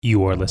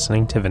You are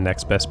listening to the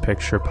Next Best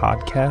Picture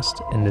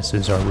podcast, and this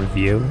is our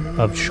review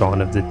of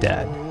Shaun of the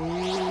Dead.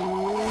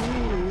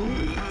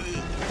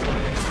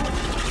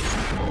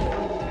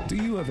 Do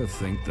you ever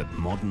think that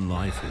modern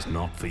life is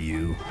not for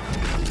you?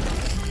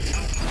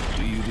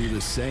 Do you do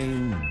the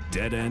same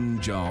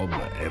dead-end job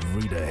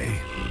every day?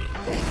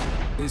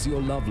 Is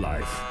your love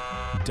life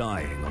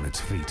dying on its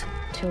feet?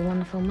 To a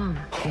wonderful mum.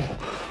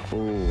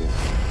 Oh.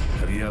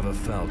 Have you ever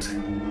felt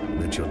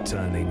that you're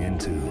turning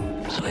into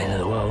the end of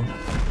the world?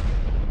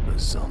 A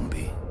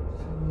zombie?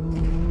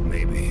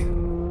 Maybe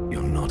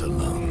you're not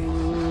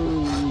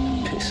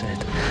alone. Piss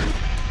it.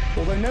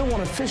 Although no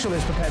one official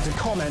is prepared to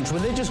comment,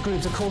 religious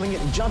groups are calling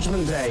it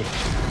Judgment Day.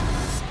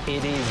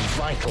 It is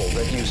vital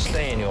that you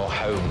stay in your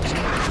homes.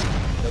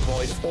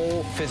 Avoid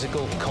all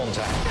physical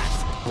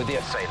contact with the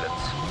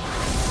assailants.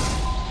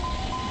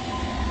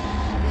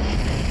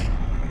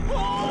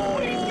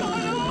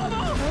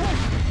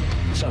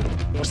 So,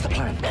 what's the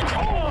plan?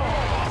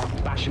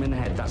 Bash him in the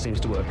head, that seems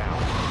to work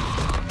out.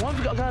 Why have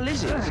we got to go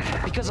Lizzie?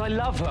 Because I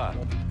love her.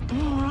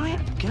 All right,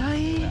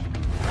 okay.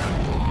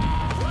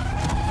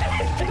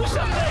 Do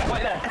something!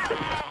 Wait there.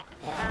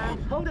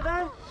 Hold it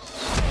there.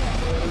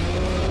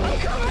 I'm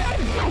coming!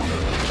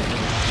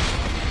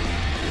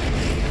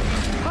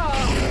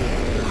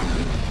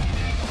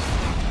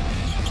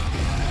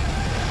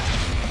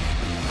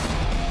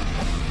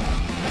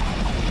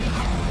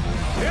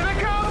 Here they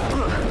come!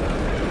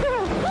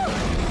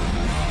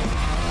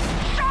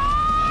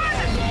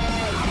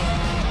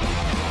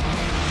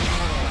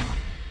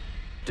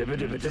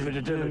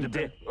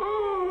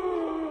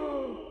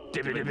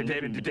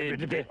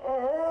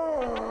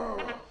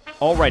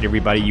 All right,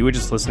 everybody, you were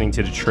just listening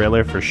to the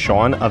trailer for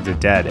Shaun of the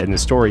Dead, and the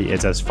story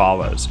is as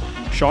follows.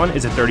 Shaun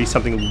is a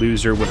 30-something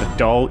loser with a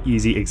dull,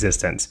 easy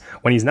existence.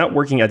 When he's not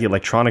working at the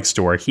electronics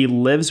store, he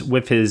lives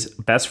with his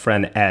best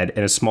friend Ed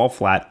in a small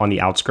flat on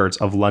the outskirts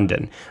of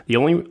London. The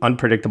only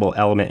unpredictable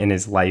element in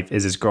his life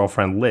is his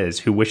girlfriend Liz,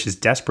 who wishes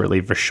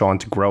desperately for Shaun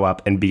to grow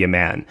up and be a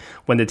man.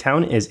 When the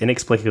town is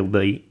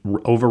inexplicably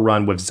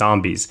overrun with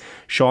zombies,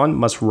 Shaun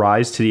must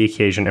rise to the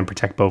occasion and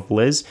protect both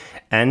Liz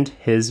and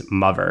his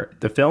mother.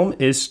 The film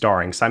is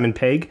starring Simon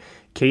Pegg,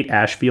 Kate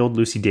Ashfield,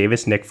 Lucy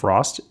Davis, Nick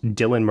Frost,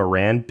 Dylan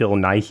Moran, Bill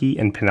Nighy,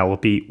 and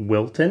Penelope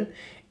Wilton.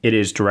 It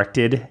is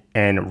directed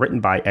and written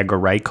by Edgar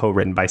Wright,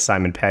 co-written by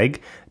Simon Pegg.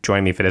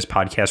 Joining me for this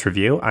podcast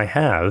review, I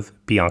have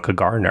Bianca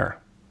Gardner.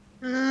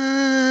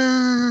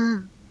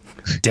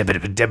 Dan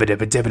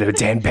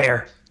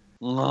Bear.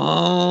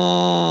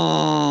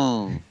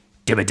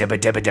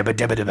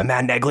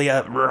 Matt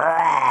Neglia.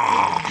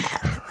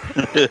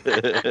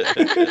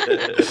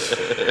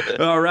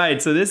 All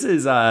right, so this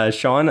is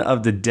Shaun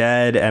of the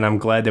Dead, and I'm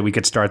glad that we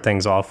could start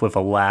things off with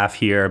a laugh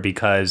here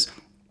because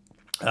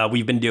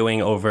we've been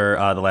doing over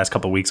the last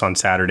couple of weeks on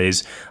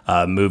Saturdays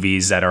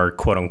movies that are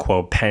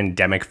quote-unquote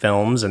pandemic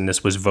films, and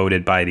this was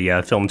voted by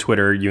the Film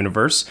Twitter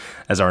universe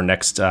as our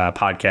next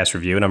podcast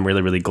review, and I'm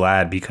really, really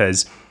glad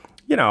because,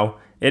 you know,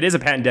 it is a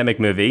pandemic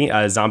movie.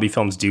 Zombie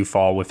films do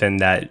fall within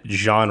that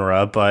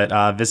genre,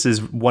 but this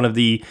is one of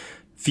the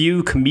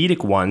few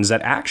comedic ones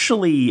that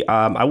actually,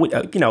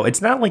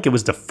 it's not like it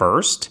was the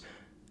first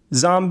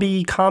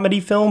zombie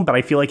comedy film, but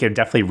I feel like it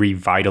definitely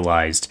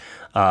revitalized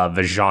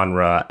the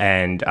genre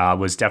and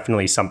was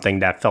definitely something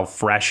that felt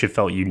fresh. It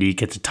felt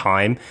unique at the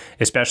time,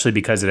 especially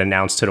because it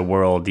announced to the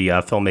world the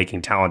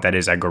filmmaking talent that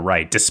is Edgar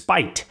Wright,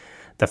 despite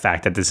the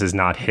fact that this is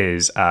not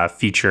his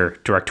feature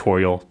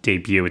directorial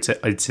debut.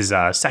 It's his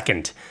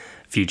second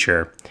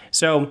feature.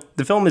 So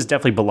the film is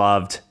definitely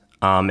beloved.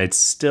 It's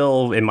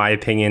still, in my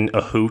opinion, a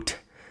hoot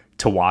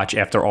to watch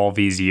after all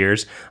these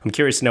years. I'm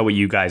curious to know what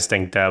you guys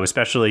think, though,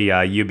 especially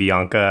you,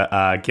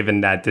 Bianca,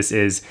 given that this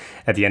is,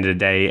 at the end of the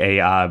day,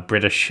 a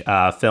British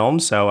film.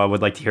 So I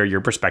would like to hear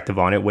your perspective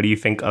on it. What do you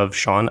think of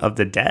Shaun of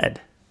the Dead?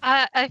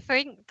 I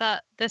think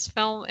that this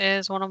film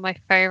is one of my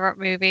favorite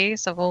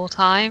movies of all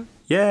time.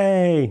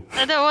 Yay!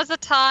 And there was a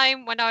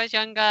time when I was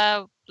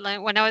younger, like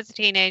when I was a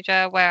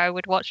teenager, where I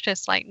would watch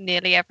this like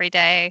nearly every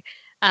day,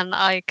 and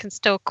I can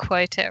still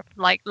quote it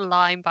like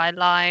line by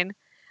line.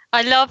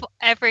 I love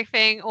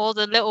everything, all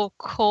the little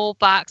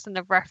callbacks and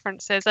the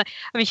references. I'm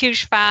a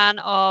huge fan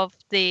of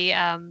the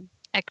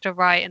Edgar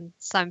Wright and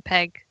Simon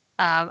Pegg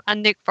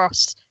and Nick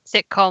Frost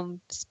sitcom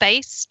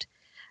Spaced,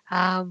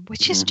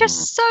 which is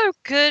just so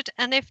good.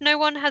 And if no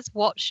one has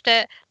watched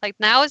it, like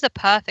now is the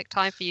perfect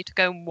time for you to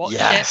go and watch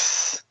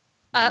it.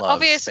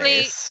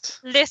 Obviously,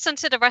 listen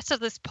to the rest of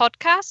this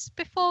podcast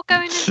before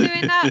going and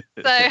doing that.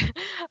 So,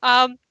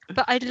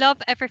 but I love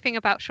everything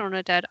about Shaun of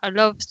the Dead. I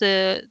love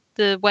the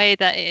way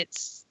that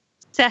it's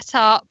set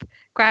up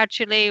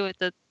gradually with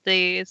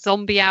the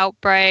zombie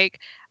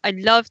outbreak. I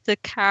love the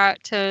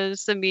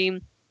characters. I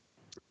mean,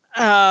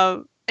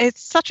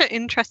 it's such an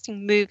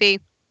interesting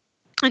movie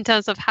in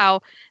terms of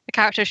how the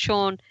character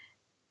Shaun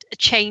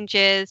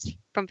changes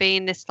from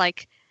being this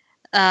like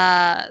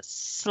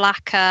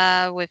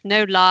slacker with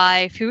no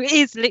life who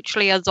is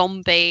literally a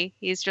zombie.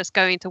 He's just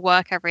going to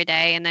work every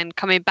day and then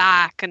coming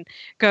back and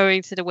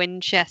going to the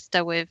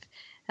Winchester with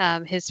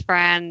his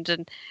friend,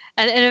 and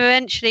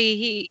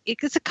eventually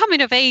it's a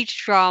coming of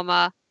age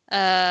drama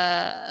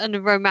and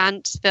a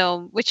romance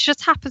film, which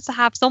just happens to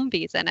have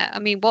zombies in it. I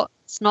mean,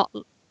 what's not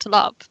to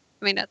love?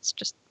 I mean, it's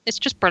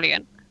just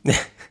brilliant.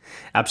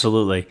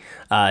 Absolutely.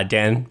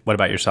 Dan, what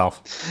about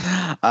yourself?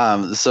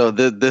 So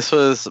this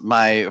was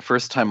my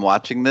first time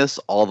watching this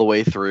all the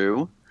way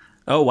through.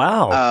 Oh,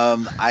 wow.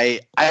 I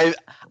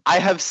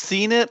have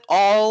seen it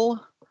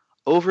all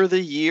over the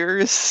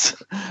years,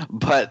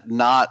 but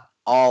not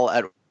all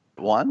at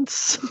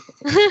once.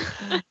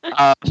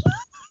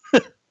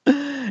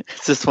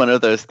 It's just one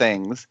of those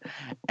things.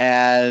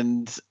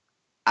 And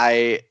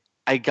I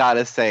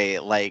gotta say,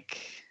 like,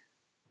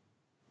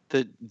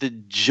 the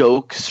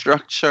joke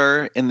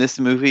structure in this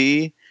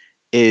movie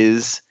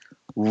is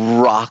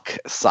rock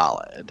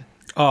solid.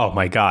 Oh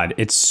my God.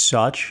 It's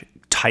such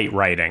tight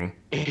writing.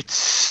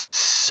 It's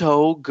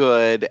so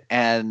good.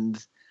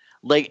 And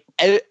like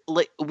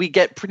we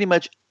get pretty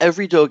much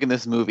every joke in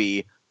this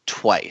movie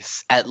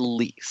twice at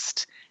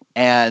least.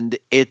 And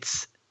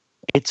it's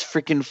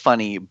freaking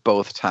funny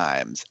both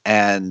times.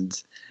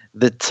 And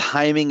the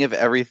timing of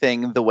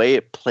everything, the way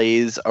it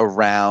plays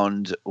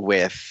around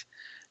with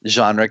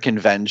genre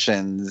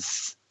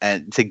conventions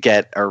and to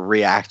get a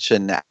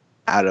reaction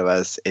out of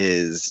us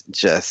is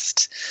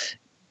just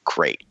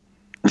great.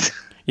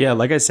 Yeah,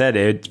 like I said,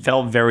 it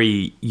felt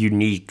very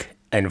unique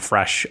and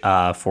fresh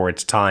for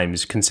its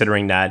times,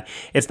 considering that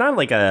it's not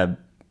like a,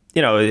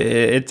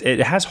 it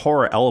has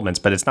horror elements,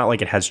 but it's not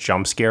like it has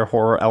jump scare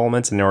horror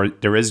elements, and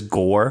there is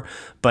gore,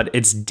 but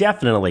it's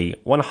definitely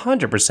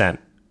 100%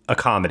 a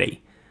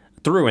comedy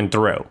through and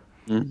through.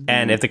 Mm-hmm.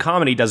 And if the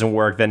comedy doesn't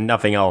work, then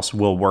nothing else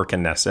will work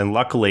in this. And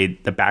luckily,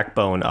 the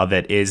backbone of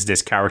it is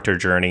this character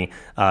journey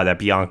that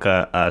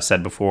Bianca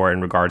said before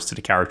in regards to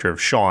the character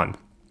of Shaun.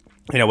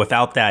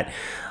 Without that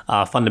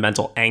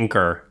fundamental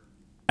anchor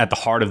at the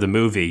heart of the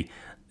movie,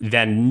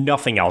 then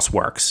nothing else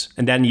works.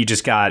 And then you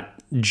just got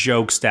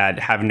jokes that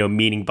have no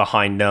meaning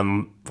behind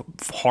them,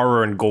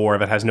 horror and gore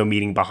that has no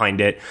meaning behind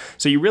it.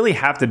 So you really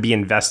have to be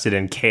invested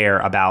and care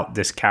about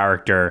this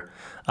character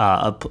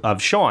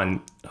of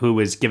Shaun, who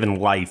is given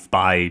life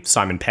by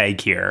Simon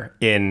Pegg here.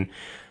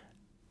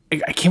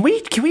 Can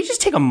we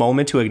just take a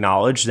moment to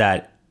acknowledge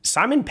that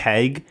Simon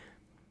Pegg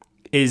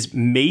is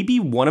maybe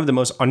one of the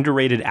most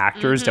underrated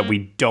actors that we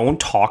don't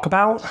talk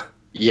about?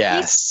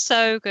 Yes. He's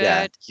so good.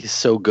 Yeah, he's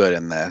so good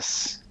in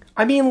this.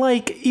 I mean,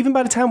 like, even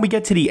by the time we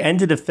get to the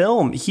end of the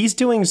film, he's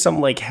doing some,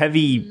 like,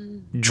 heavy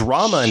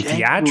drama and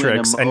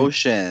theatrics.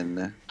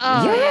 Emotion.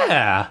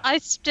 Yeah. I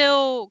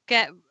still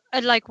get,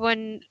 like,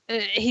 when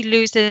he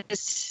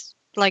loses,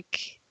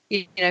 like,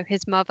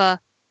 his mother,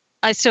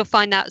 I still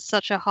find that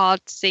such a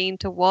hard scene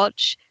to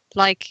watch.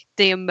 Like,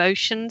 the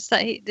emotions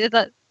that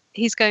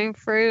he's going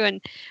through.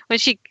 And when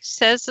she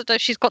says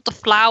that she's got the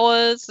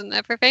flowers and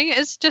everything,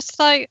 it's just,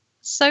 like,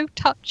 so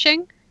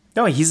touching.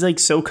 No, he's like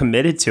so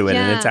committed to it,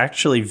 and it's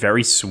actually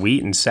very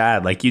sweet and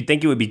sad. Like, you'd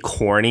think it would be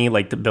corny,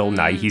 like the Bill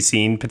Nighy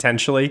scene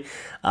potentially,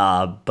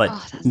 but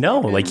no,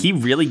 like he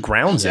really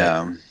grounds it.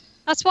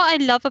 That's what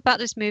I love about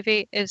this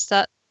movie, is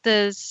that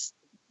there's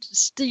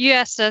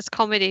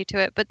comedy to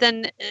it, but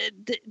then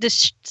the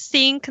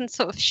scene can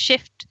sort of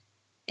shift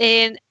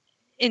in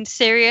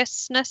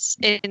seriousness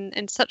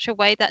in such a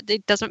way that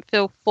it doesn't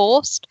feel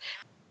forced.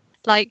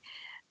 Like,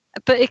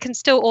 but it can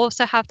still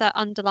also have that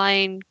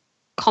underlying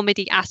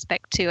comedy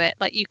aspect to it.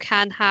 Like, you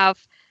can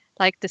have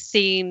like the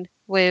scene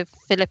with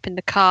Philip in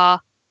the car,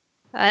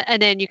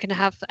 and then you can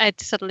have Ed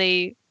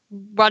suddenly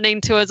run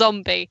into a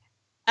zombie,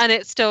 and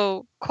it's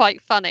still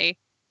quite funny,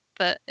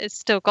 but it's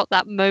still got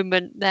that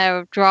moment there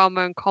of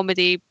drama and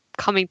comedy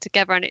coming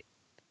together, and it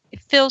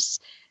feels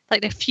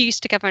like they're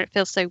fused together, and it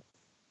feels so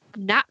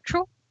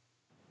natural.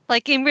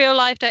 Like, in real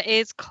life, there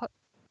is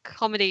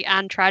comedy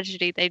and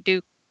tragedy. They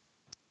do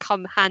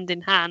come hand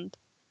in hand,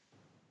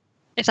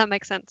 if that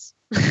makes sense.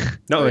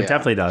 No, it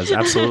definitely does.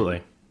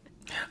 Absolutely.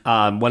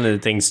 One of the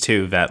things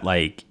too that,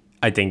 like,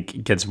 I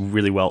think gets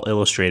really well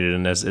illustrated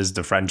in this is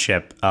the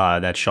friendship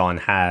that Shaun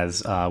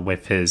has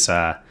with his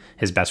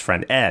best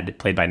friend Ed,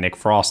 played by Nick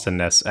Frost in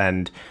this.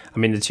 And I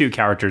mean, the two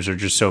characters are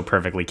just so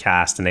perfectly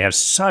cast, and they have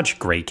such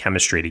great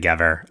chemistry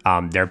together.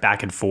 They're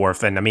back and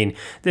forth, and I mean,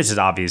 this is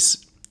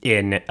obvious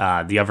in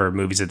the other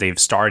movies that they've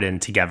starred in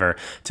together,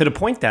 to the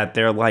point that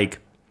they're like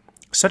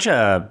such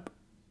a,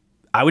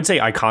 I would say,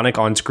 iconic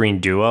on-screen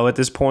duo at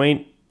this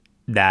point,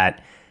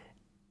 that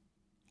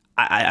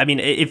I mean,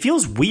 it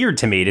feels weird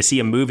to me to see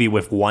a movie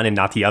with one and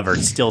not the other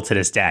still to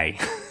this day.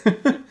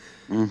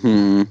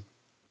 Mm-hmm.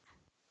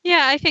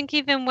 Yeah, I think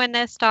even when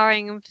they're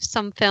starring in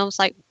some films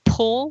like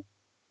Paul,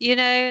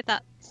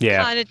 that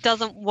kind of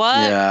doesn't work.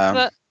 Yeah.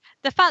 But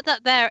the fact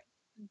that they're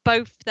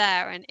both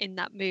there and in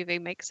that movie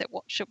makes it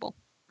watchable.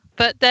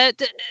 But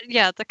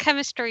the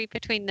chemistry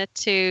between the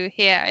two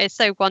here is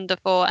so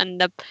wonderful,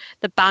 and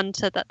the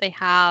banter that they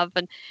have,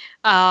 and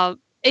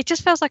it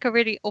just feels like a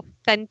really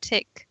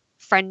authentic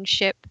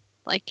friendship.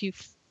 Like, you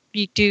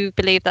do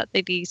believe that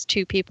these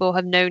two people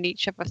have known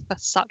each other for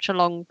such a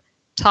long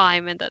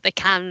time, and that they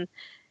can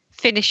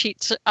finish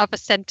each other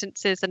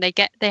sentences, and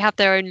they have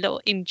their own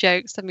little in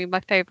jokes. I mean, my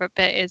favorite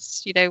bit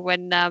is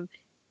when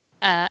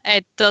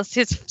Ed does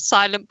his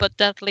silent but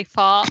deadly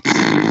fart.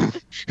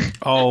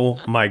 Oh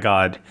my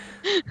God,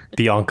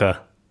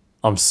 Bianca,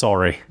 I'm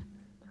sorry.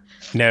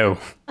 No,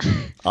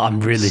 I'm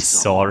really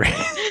sorry.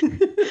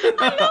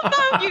 I love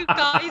how you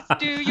guys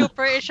do your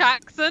British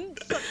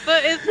accents,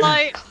 but it's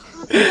like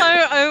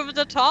so over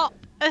the top.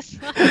 It's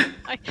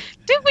like,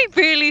 did we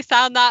really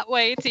sound that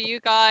way to you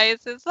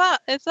guys? Is that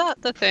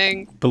the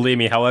thing? Believe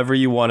me, however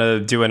you want to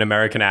do an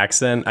American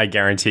accent, I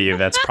guarantee you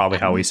that's probably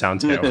how we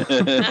sound too.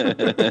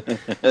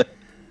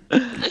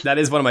 That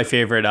is one of my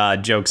favorite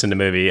jokes in the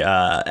movie.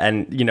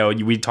 And,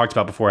 we talked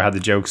about before how the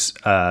jokes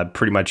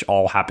pretty much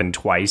all happen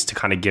twice to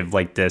kind of give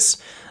like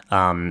this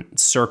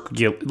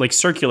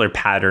circular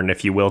pattern,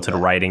 if you will, to the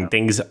writing.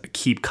 Things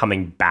keep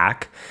coming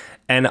back.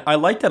 And I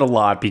like that a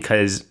lot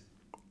because,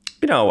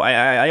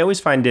 I always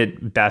find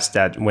it best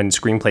that when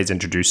screenplays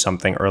introduce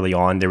something early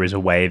on, there is a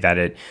way that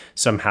it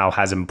somehow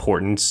has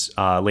importance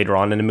later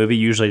on in the movie.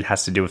 Usually it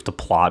has to do with the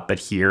plot, but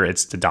here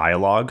it's the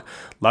dialogue.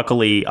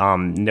 Luckily,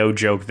 no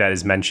joke that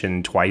is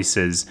mentioned twice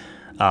is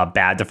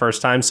bad the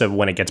first time. So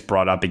when it gets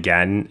brought up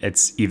again,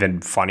 it's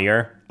even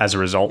funnier as a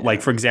result.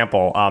 Like, for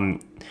example,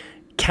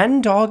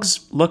 can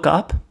dogs look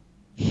up?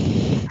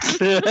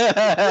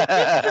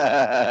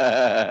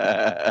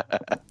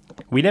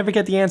 We never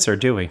get the answer,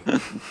 do we?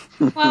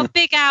 Well,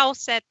 Big Al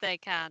said they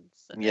can.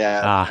 So.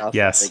 Yeah.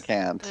 Yes. They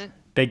can't.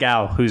 Big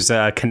Al, who's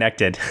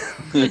connected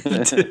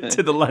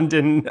to the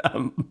London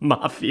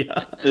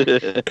mafia.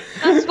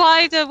 That's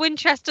why the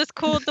Winchester's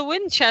called the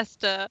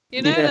Winchester.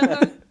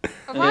 A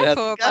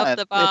rifle above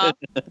the bar.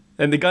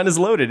 And the gun is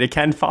loaded. It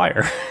can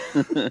fire.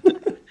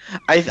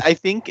 I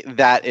think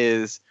that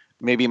is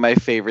maybe my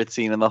favorite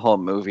scene in the whole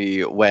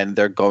movie, when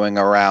they're going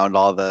around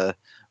all the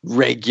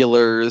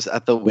regulars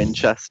at the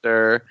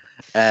Winchester,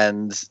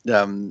 and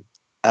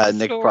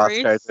Nick Frost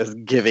starts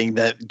just giving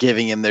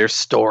him their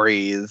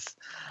stories,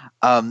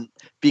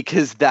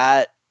 because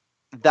that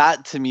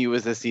to me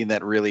was a scene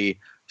that really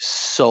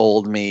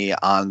sold me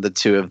on the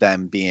two of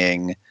them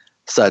being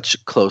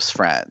such close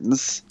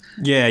friends.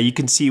 Yeah, you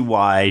can see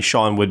why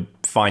Shaun would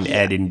find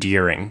Ed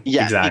endearing.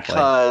 Yeah, exactly.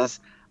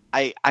 Because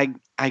I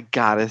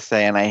gotta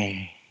say, and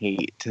I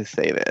hate to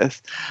say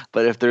this,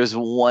 but if there's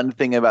one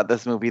thing about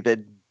this movie that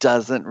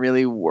doesn't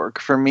really work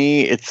for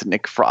me, it's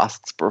Nick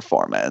Frost's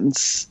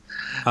performance.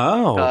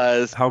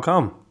 Oh, how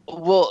come?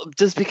 Well,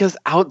 just because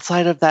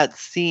outside of that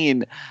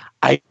scene,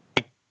 I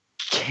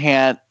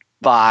can't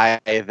buy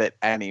that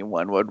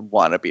anyone would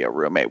want to be a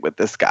roommate with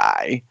this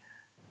guy.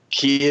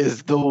 He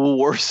is the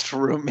worst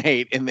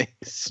roommate in the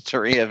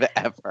history of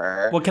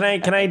ever. Well, can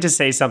I just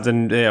say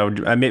something?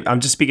 I'm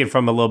just speaking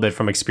from a little bit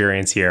from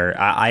experience here.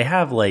 I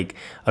have like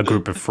a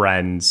group of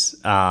friends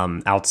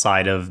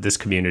outside of this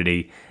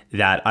community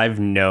that I've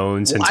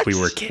known since we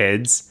were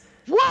kids.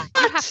 What?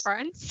 You have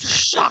friends?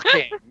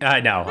 Shocking.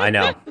 I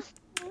know.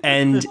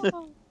 And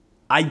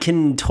I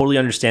can totally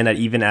understand that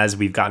even as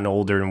we've gotten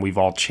older and we've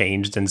all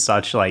changed and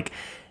such, like,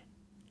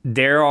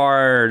 there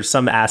are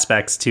some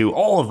aspects to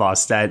all of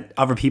us that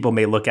other people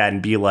may look at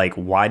and be like,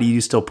 why do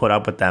you still put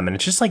up with them? And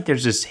it's just like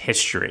there's this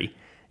history,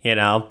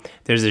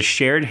 there's a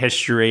shared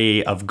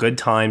history of good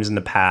times in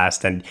the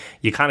past, and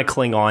you kind of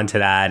cling on to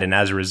that. And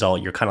as a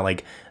result, you're kind of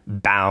like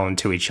bound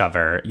to each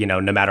other,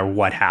 no matter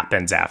what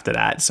happens after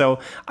that. So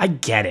I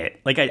get it.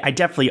 Like, I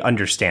definitely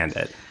understand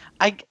it.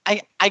 I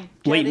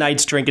Late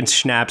nights drinking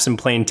schnapps and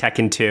playing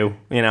Tekken 2,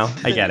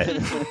 I get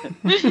it.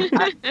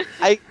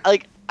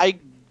 I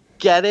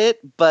get it,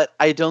 but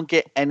I don't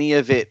get any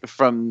of it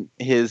from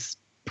his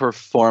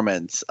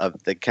performance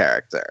of the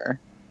character.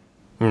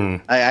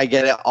 I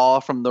get it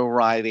all from the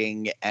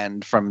writing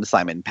and from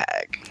Simon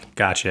Pegg.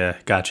 Gotcha.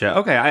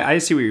 Okay, I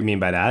see what you mean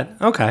by that.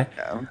 Okay.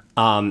 Yeah.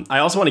 I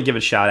also want to give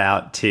a shout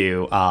out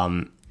to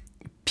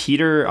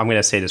Peter, I'm going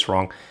to say this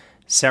wrong,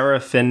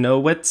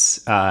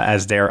 Serafinowicz,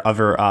 as their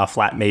other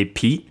flatmate,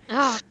 Pete.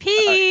 Oh,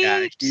 Pete!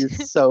 Yeah,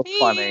 he's so Pete.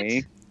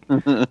 funny.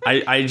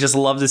 I just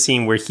love the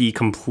scene where he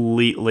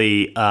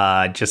completely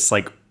just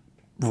like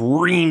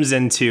reams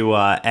into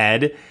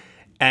Ed,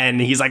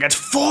 and he's like, it's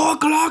 4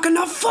 o'clock in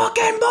the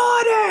fucking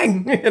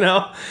morning,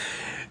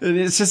 And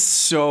it's just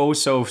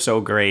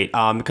so great.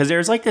 Because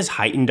there's like this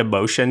heightened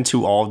emotion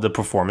to all of the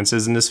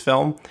performances in this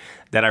film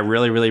that I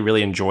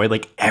really enjoy.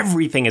 Like,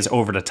 everything is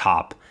over the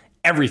top.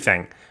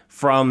 Everything.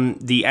 From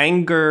the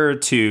anger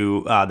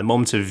to the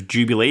moments of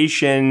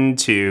jubilation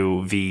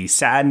to the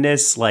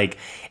sadness, like,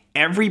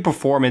 every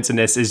performance in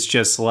this is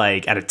just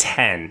like at a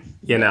 10,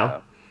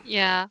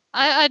 Yeah,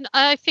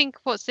 I think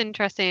what's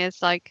interesting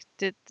is like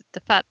the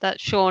fact that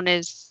Shaun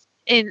is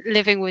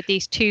living with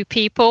these two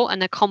people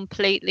and they're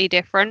completely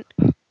different,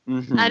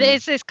 and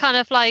it's kind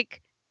of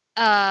like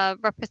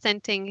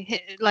representing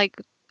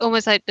like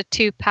almost like the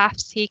two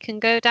paths he can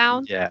go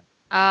down. Yeah.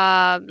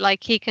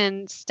 Like, he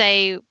can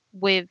stay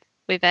with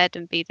Ed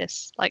and be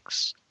this like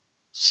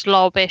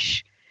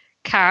slobbish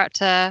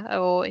character,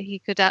 or he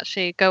could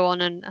actually go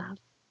on and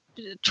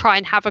try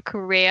and have a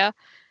career.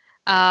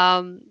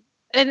 And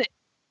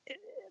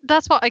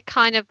that's what I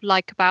kind of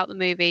like about the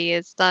movie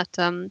is that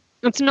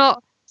it's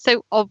not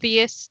so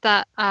obvious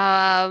that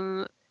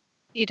that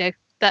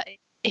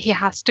he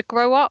has to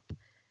grow up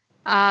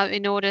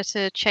in order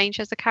to change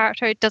as a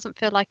character. It doesn't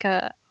feel like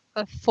a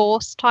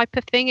forced type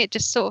of thing. It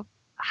just sort of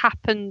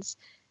happens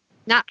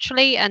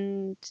naturally,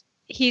 and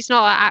he's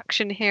not an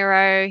action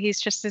hero.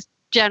 He's just this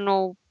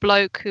general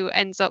bloke who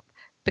ends up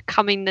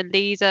becoming the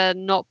leader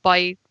not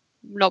by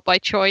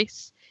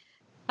choice.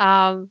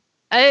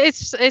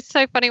 It's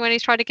so funny when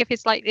he's trying to give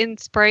his like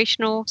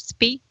inspirational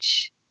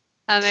speech,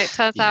 and it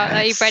turns out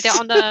that he read it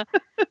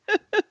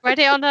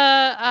on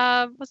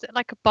a was it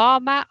like a bar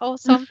mat or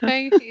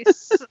something?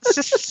 It's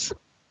just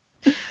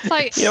it's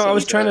like I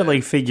was trying to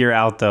like figure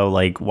out though,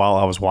 like while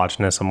I was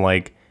watching this, I'm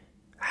like,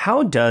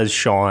 how does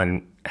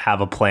Shaun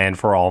have a plan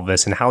for all of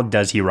this, and how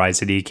does he rise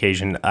to the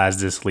occasion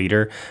as this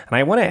leader? And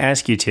I want to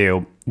ask you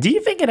too, do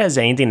you think it has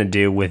anything to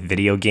do with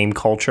video game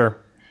culture?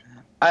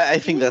 I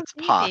think that's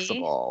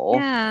possible.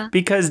 Yeah.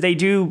 Because they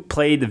do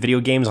play the video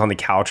games on the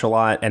couch a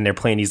lot, and they're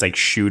playing these like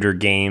shooter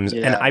games.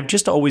 Yeah. And I've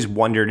just always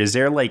wondered, is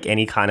there like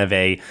any kind of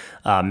a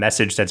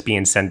message that's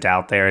being sent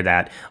out there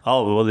that,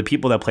 oh, well, the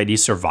people that play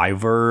these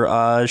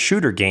survivor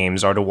shooter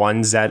games are the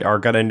ones that are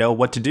going to know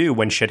what to do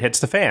when shit hits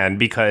the fan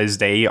because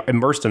they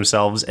immerse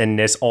themselves in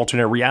this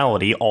alternate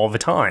reality all the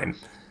time.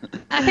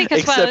 I think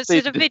as well, Except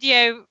it's the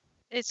video.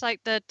 It's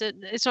like the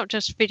it's not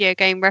just video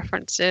game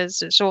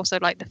references. It's also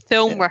like the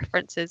film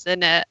references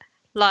in it.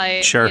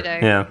 Like, Sure,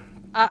 yeah.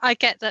 I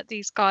get that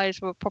these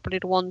guys were probably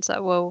the ones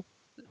that were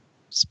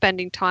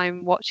spending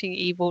time watching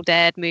Evil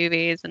Dead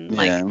movies and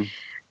like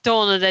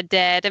Dawn of the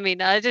Dead. I mean,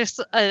 I just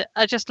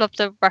love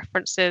the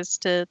references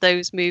to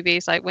those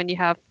movies. Like when you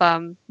have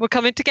 "We're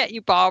coming to get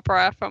you,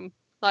 Barbara" from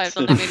Night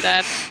of the Living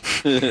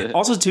Dead.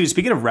 Also, too,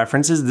 speaking of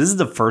references, this is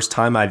the first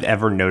time I've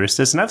ever noticed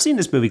this, and I've seen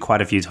this movie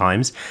quite a few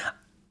times.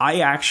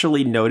 I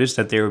actually noticed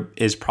that there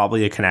is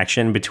probably a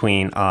connection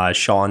between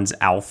Shaun's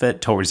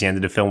outfit towards the end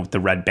of the film with the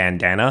red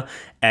bandana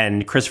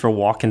and Christopher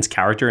Walken's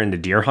character in The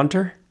Deer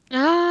Hunter.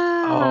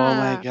 Oh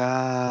my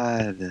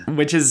God.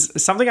 Which is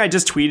something I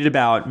just tweeted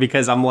about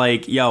because I'm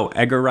like, yo,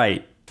 Edgar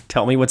Wright,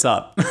 tell me what's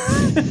up.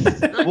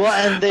 Well,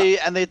 and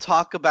they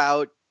talk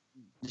about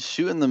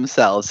shooting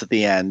themselves at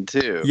the end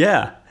too.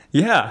 Yeah.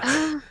 Yeah.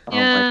 Oh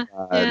my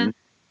God. Yeah.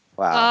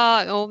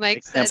 Wow. It all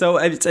makes sense. So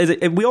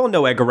we all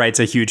know Edgar Wright's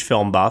a huge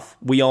film buff.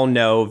 We all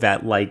know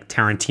that, like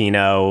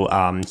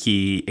Tarantino,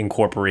 he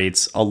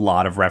incorporates a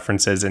lot of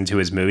references into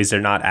his movies.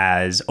 They're not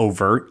as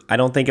overt, I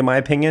don't think, in my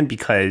opinion,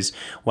 because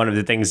one of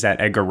the things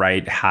that Edgar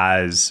Wright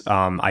has,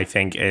 I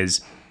think, is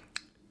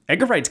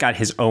Edgar Wright's got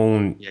his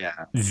own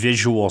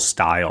visual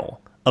style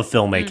of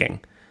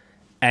filmmaking.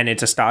 And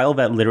it's a style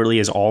that literally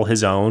is all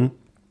his own.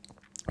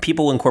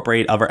 People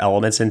incorporate other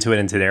elements into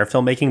their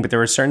filmmaking, but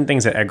there are certain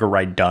things that Edgar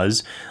Wright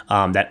does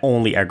that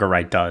only Edgar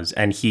Wright does,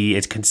 and he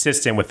is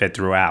consistent with it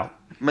throughout.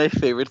 My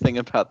favorite thing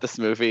about this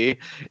movie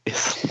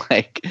is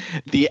like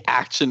the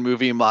action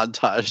movie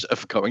montage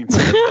of going to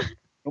the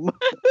room.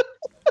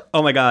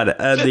 Oh my God.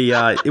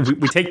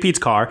 We take Pete's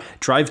car,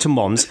 drive to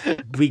Mom's,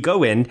 we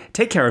go in,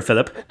 take care of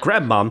Philip,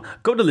 grab Mom,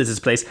 go to Liz's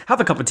place, have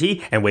a cup of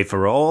tea, and wait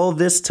for all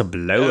this to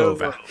blow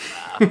over.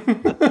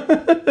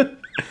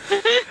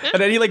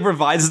 And then he like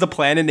revises the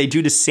plan and they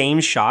do the same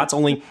shots,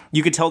 only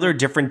you could tell they're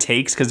different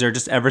takes because they're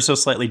just ever so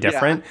slightly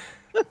different.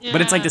 Yeah.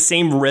 But it's like the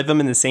same rhythm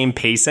and the same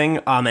pacing.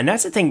 And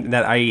that's the thing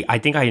that I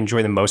think I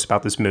enjoy the most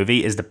about this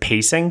movie is the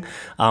pacing.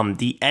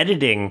 The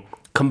editing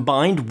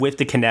combined with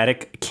the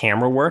kinetic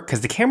camera work,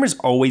 because the camera's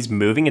always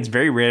moving. It's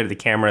very rare that the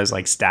camera is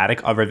like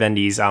static other than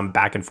these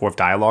back and forth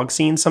dialogue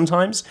scenes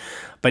sometimes.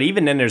 But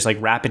even then there's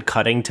like rapid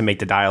cutting to make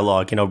the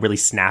dialogue, really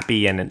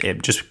snappy, and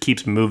it just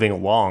keeps moving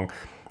along.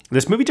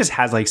 This movie just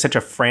has like such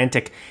a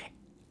frantic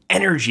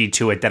energy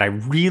to it that I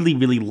really,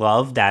 really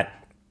love,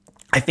 that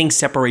I think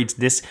separates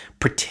this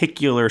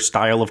particular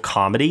style of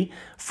comedy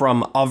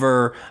from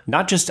other,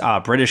 not just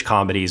British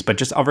comedies, but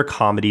just other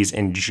comedies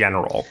in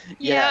general.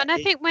 Yeah, and I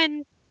think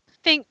when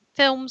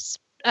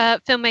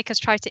filmmakers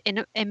try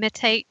to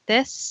imitate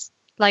this,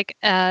 like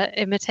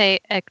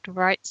imitate Edgar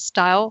Wright's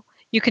style,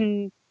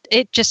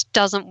 it just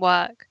doesn't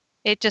work.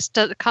 It just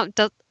doesn't.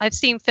 I've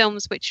seen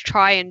films which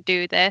try and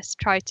do this,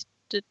 try to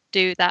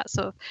do that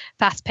sort of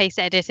fast-paced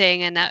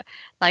editing and that,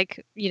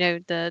 like,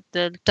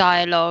 the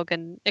dialogue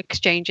and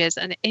exchanges,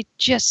 and it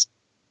just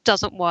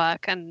doesn't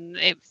work, and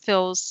it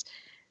feels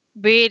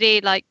really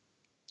like,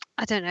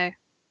 I don't know,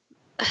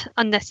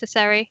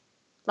 unnecessary.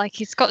 Like,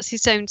 he's got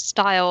his own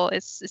style.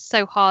 It's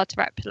so hard to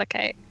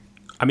replicate.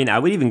 I mean, I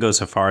would even go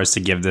so far as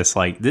to give this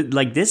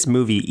this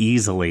movie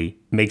easily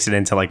makes it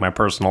into like my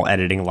personal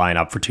editing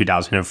lineup for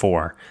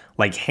 2004,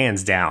 like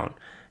hands down.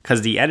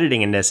 Because the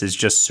editing in this is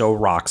just so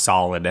rock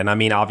solid. And I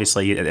mean,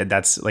 obviously,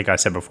 that's, like I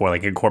said before,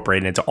 like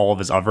incorporated into all of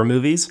his other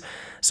movies.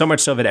 So much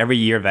so that every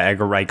year that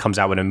Edgar Wright comes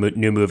out with a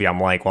new movie, I'm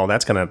like, well,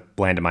 that's going to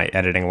land in my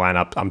editing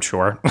lineup, I'm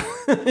sure.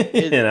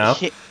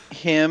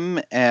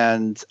 Him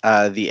and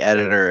the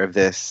editor of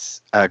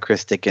this,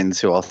 Chris Dickens,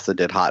 who also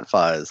did Hot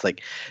Fuzz,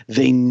 like,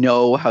 they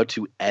know how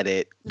to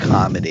edit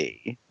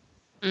comedy.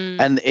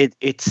 And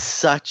it's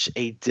such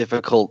a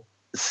difficult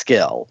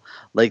skill.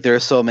 Like there are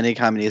so many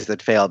comedies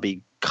that fail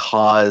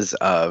because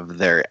of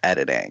their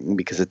editing,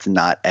 because it's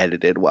not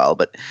edited well.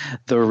 But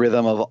the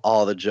rhythm of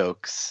all the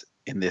jokes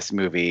in this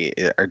movie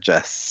are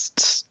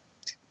just,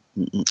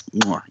 it's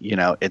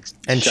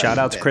And just shout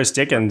out to Chris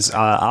Dickens,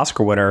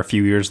 Oscar winner a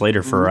few years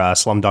later for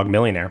Slumdog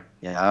Millionaire.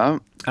 Yeah.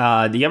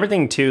 The other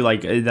thing too,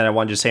 like that I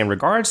wanted to say in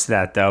regards to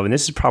that though, and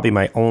this is probably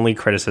my only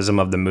criticism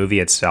of the movie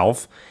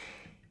itself,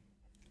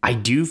 I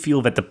do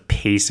feel that the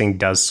pacing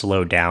does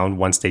slow down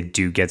once they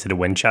do get to the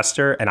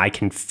Winchester, and I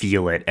can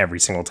feel it every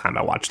single time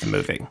I watch the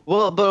movie.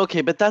 Well,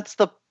 but that's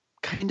the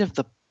kind of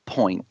the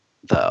point,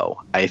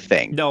 though, I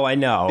think. No, I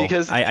know.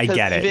 Because I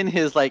get it. Even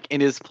in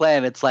his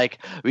plan, it's like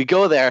we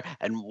go there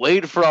and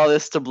wait for all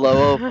this to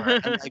blow over.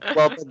 And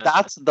but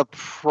that's the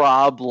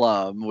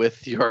problem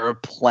with your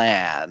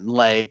plan.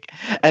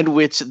 And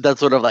which that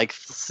sort of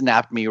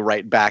snapped me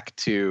right back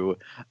to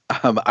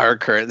our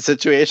current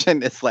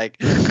situation. It's like,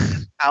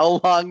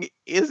 how long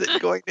is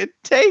it going to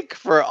take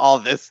for all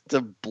this to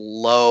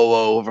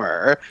blow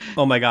over?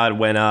 Oh my God,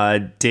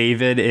 when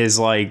David is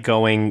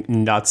going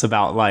nuts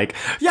about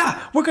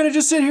yeah, we're going to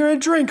just sit here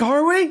and drink,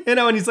 are we? And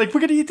he's like,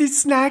 we're going to eat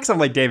these snacks. I'm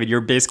like, David, you're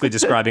basically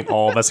describing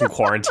all of us in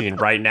quarantine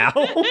right now.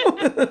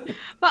 But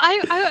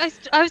I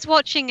was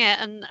watching it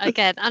and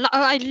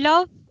I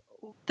love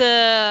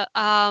the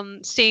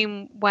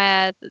scene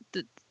where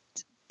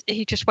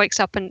he just wakes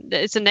up and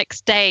it's the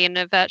next day and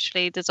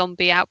virtually the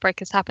zombie outbreak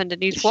has happened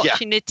and he's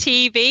watching the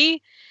TV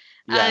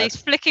and he's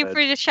flicking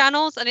through the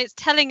channels and it's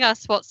telling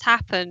us what's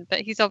happened, but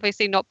he's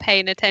obviously not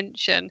paying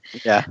attention.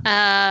 Yeah.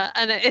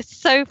 And it's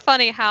so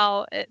funny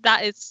how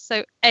that is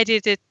so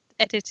edited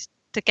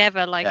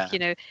together,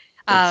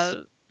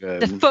 the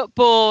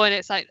football and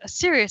it's like a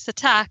serious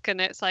attack and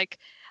it's like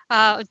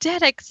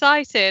dead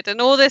excited and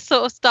all this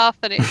sort of stuff,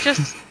 and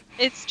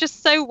it's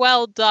just so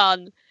well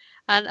done.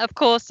 And of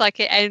course,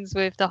 it ends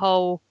with the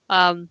whole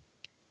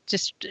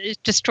just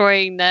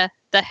destroying the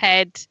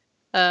head.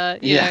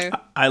 You know.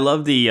 I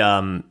love the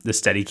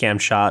Steadicam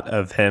shot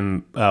of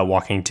him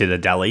walking to the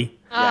deli.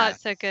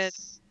 It's so good.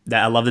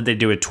 I love that they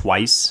do it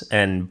twice,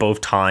 and both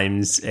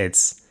times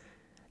it's,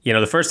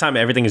 the first time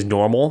everything is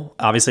normal.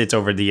 Obviously, it's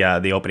over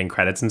the opening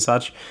credits and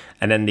such,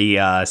 and then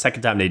the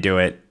second time they do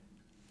it,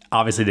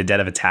 obviously the dead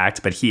have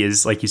attacked, but he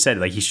is, like you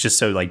said, he's just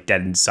so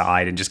dead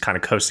inside and just kind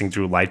of coasting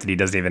through life that he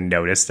doesn't even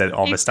notice that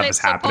all this stuff is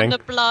happening. On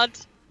the blood.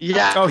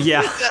 Yeah. Oh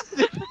yeah.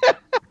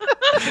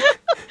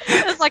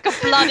 There's a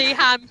bloody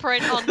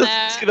handprint on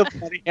there. It's a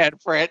bloody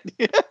handprint.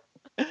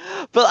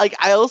 But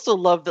I also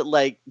love that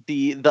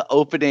the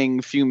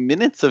opening few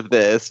minutes of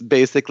this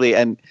basically,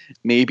 and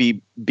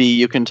maybe B,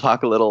 you can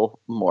talk a little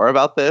more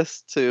about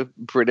this to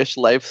British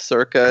life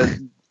circa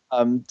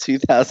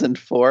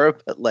 2004,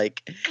 but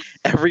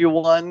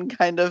everyone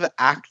kind of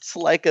acts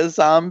like a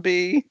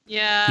zombie.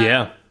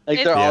 Yeah.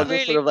 They're all really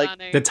just sort of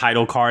funny. The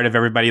title card of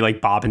everybody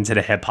bopping to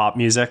the hip hop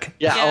music.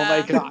 Yeah. Oh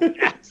my God.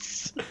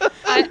 Yes.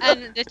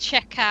 And the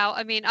checkout.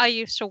 I mean, I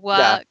used to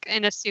work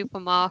in a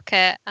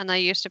supermarket and I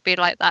used to be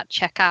like that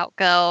checkout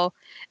girl,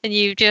 and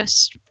you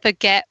just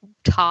forget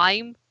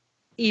time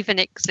even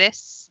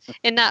exists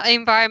in that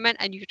environment,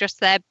 and you're just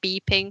there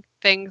beeping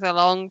things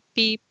along.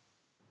 Beep.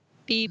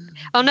 Beep.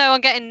 Oh no, I'm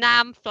getting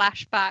Nam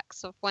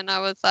flashbacks of when I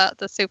was at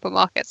the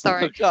supermarket.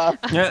 Sorry. Oh God.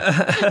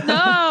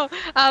 No,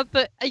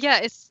 but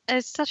yeah, it's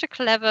such a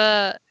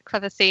clever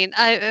scene.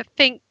 I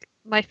think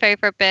my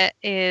favorite bit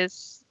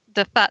is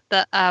the fact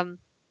that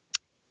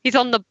he's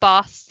on the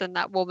bus and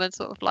that woman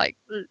sort of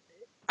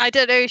I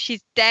don't know if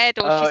she's dead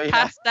or she's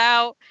passed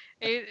out.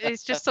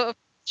 He's just sort of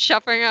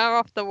shoving her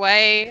off the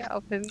way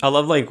of him. I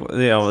love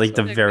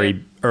the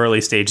very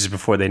early stages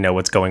before they know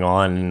what's going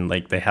on,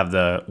 and they have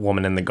the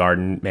woman in the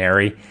garden,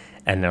 Mary,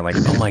 and they're like,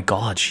 oh my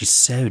God, she's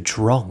so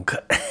drunk.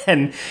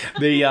 And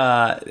they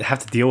have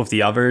to deal with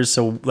the others,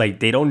 so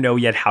they don't know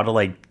yet how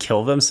to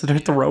kill them, so they're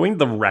throwing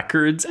the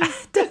records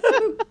at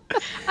them.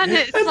 And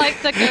it's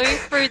they're going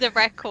through the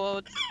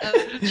records.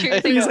 And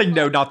he's like,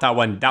 no, not that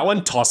one. That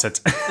one, toss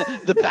it.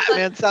 The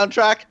Batman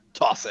soundtrack,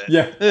 toss it.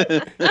 Yeah.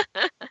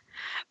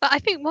 But I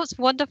think what's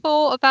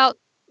wonderful about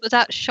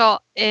that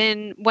shot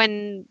in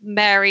when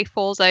Mary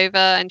falls over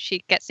and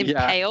she gets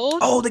impaled.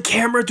 Oh, the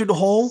camera through the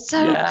hole.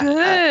 So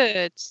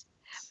good.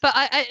 But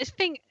I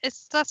think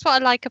that's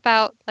what I like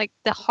about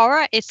the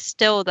horror is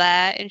still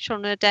there in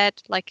Shaun of the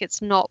Dead.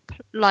 It's not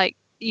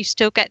you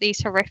still get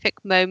these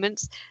horrific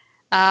moments.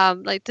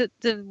 The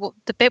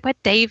bit where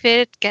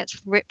David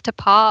gets ripped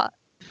apart.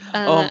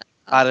 Oh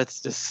God,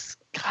 it's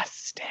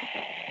disgusting.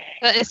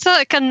 But it's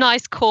a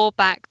nice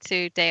callback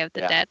to Day of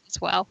the Dead as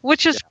well,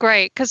 which is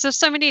great because there's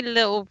so many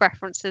little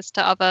references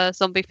to other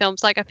zombie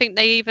films. I think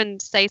they even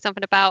say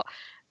something about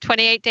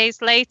 28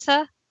 Days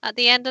Later at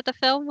the end of the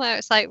film, where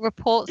it's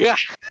reports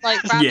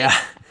rabbit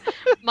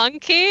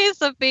monkeys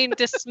have been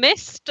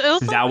dismissed.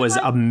 That was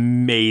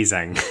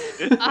amazing.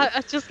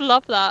 I just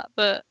love that.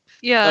 But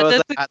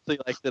yeah, I actually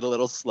did a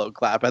little slow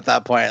clap at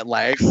that point.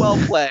 Well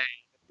played.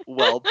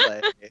 Well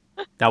played.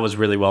 That was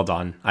really well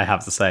done, I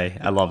have to say.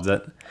 I loved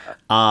it.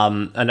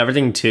 Another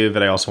thing too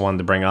that I also wanted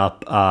to bring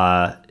up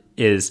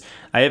is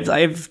I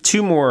have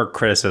two more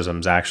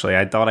criticisms actually.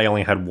 I thought I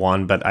only had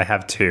one, but I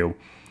have two.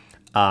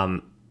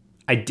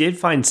 I did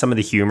find some of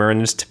the humor in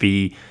this to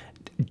be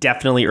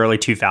definitely early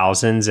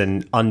 2000s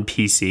and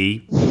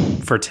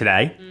un-PC for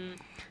today.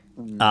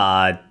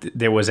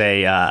 There was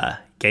a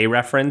gay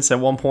reference at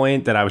one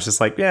point that I was just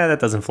like, yeah,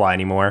 that doesn't fly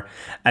anymore.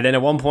 And then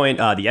at one point,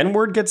 the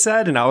N-word gets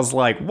said, and I was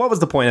like, what was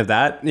the point of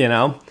that? You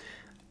know,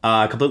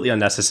 completely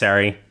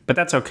unnecessary. But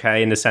that's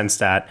okay in the sense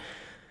that,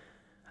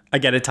 I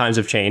get it, times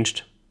have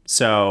changed.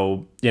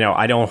 So, you know,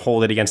 I don't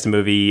hold it against the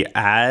movie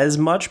as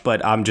much,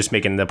 but I'm just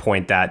making the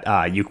point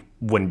that you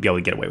wouldn't be able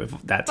to get away with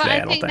that But today, I I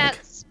don't think.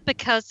 that's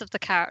because of the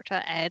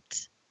character Ed.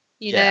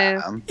 You Yeah.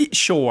 know,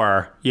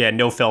 Sure. Yeah,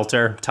 no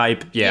filter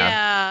type. Yeah.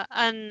 yeah,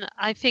 and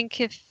I think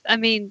there's a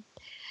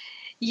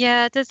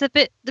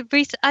bit the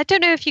recent. I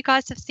don't know if you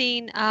guys have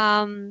seen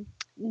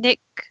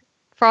Nick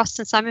Frost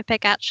and Simon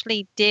Pegg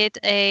actually did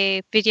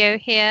a video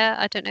here.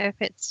 I don't know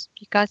if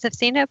you guys have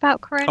seen it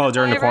about coronavirus. Oh,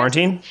 during the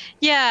quarantine?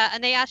 Yeah,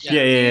 and they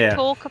actually Yeah.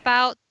 talk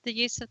about the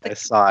use of I the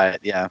saw it.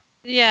 Yeah.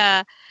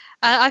 yeah.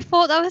 I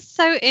thought that was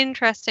so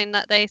interesting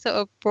that they sort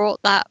of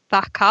brought that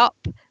back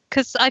up,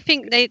 because I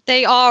think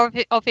they are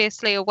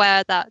obviously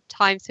aware that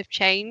times have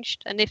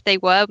changed, and if they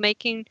were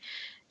making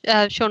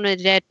Shaun of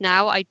the Dead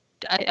now, I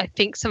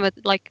think some of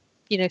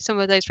some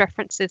of those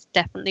references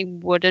definitely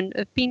wouldn't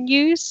have been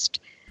used.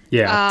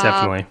 Yeah,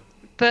 definitely.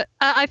 But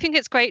I think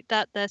it's great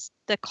that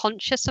they're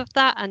conscious of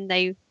that, and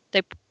they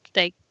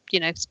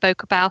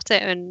spoke about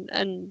it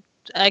and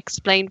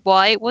explained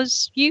why it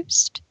was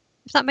used.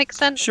 If that makes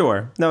sense.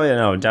 Sure.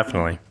 No,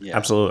 definitely. Yeah.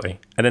 Absolutely.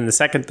 And then the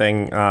second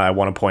thing I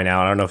want to point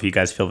out, I don't know if you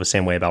guys feel the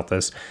same way about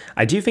this.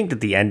 I do think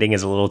that the ending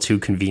is a little too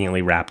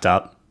conveniently wrapped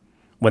up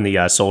when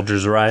the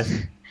soldiers arrive.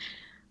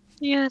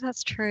 Yeah,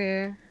 that's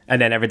true.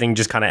 And then everything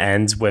just kind of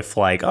ends with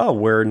like, oh,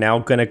 we're now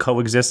going to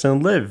coexist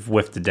and live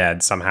with the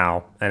dead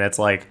somehow. And it's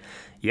like,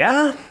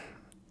 yeah,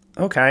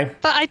 okay.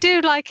 But I do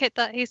like it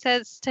that he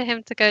says to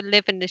him to go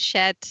live in the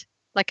shed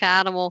like an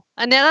animal.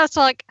 And then that's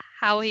like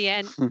how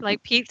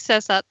like Pete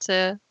says that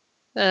to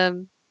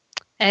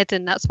Ed,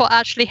 and that's what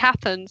actually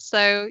happens.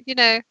 So,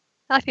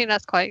 I think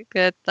that's quite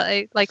good.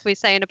 That like we're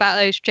saying about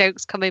those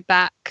jokes coming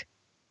back.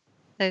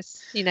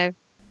 Those,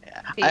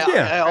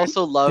 I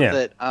also love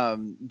that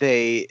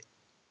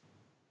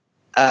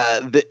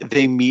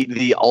they meet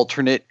the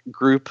alternate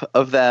group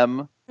of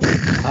them.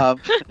 Oh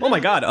my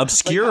God,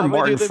 obscure Like,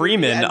 Martin the movie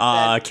Freeman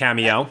and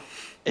cameo.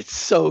 It's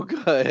so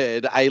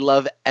good. I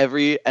love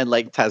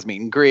like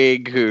Tasmin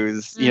Grigg,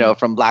 who's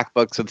from Black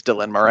Books with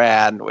Dylan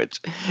Moran,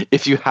 which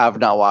if you have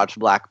not watched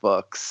Black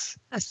Books,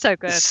 that's so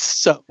good. It's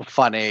so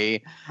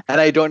funny. And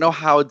I don't know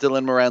how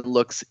Dylan Moran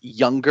looks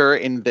younger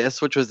in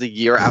this, which was a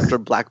year after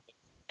Black Books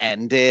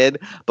ended,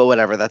 but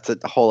whatever, that's a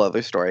whole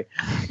other story.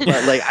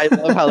 But like I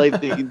love how like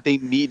they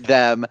meet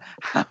them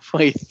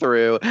halfway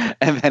through,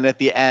 and then at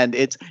the end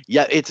it's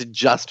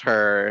just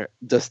her,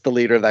 just the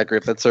leader of that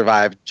group that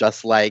survived,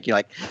 just like you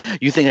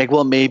think like,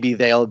 well, maybe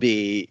they'll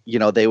be,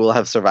 they will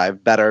have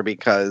survived better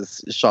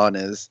because Shaun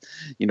is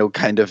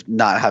kind of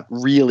not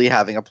really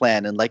having a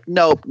plan, and like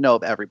nope,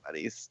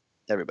 everybody's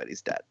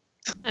dead.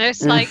 And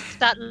it's like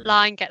that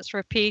line gets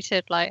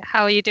repeated, like,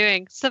 how are you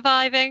doing?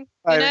 Surviving,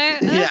 Yeah.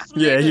 That's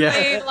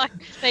literally, like,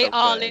 they So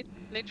are good.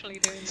 literally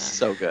doing that.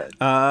 So good.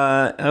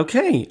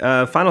 Okay,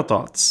 final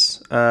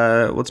thoughts.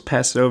 Let's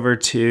pass it over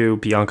to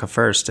Bianca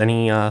first.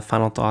 Any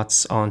final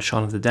thoughts on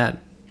Shaun of the Dead?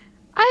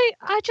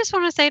 I just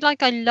want to say,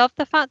 like, I love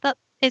the fact that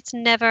it's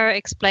never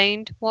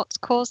explained what's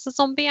caused the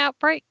zombie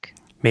outbreak.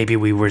 Maybe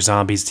we were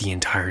zombies the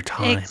entire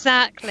time.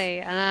 Exactly,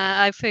 and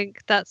I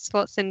think that's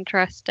what's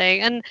interesting.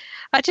 And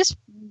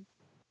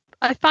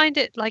I find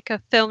it like a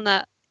film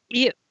that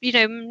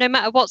no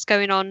matter what's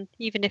going on,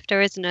 even if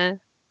there isn't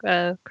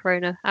a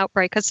corona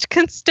outbreak, I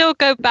can still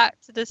go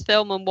back to this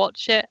film and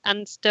watch it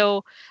and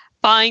still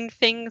find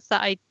things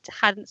that I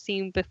hadn't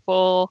seen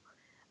before,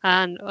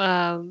 and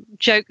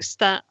jokes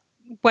that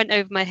went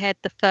over my head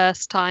the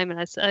first time,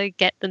 and I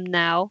get them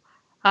now.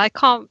 I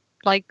can't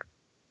like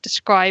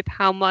describe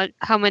how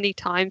many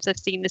times I've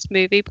seen this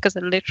movie because I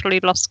literally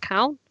lost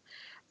count.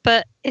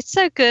 But it's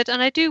so good,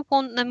 and I do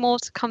want them all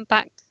to come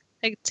back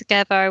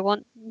together. I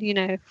want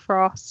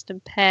Frost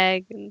and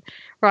Peg and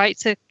Wright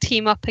to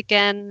team up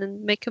again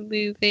and make a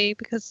movie,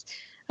 because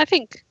I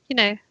think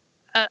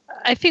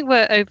I think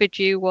we're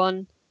overdue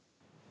one.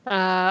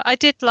 I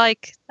did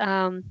like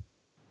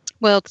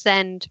World's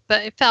End,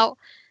 but it felt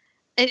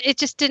it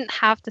just didn't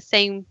have the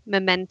same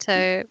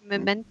momentum.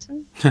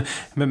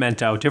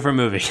 Memento, different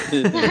movie.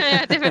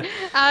 Yeah, different.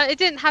 It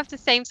didn't have the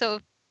same sort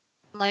of,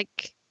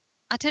 like,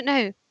 I don't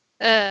know.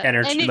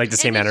 Energy, like the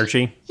same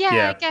energy.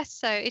 Yeah, I guess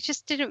so. It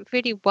just didn't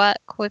really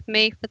work with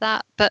me for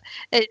that. But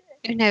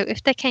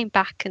if they came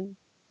back and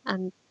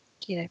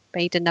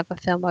made another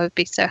film, I would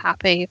be so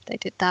happy if they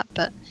did that.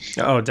 But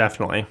oh,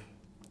 definitely.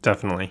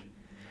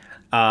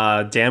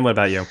 Dan, what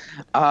about you?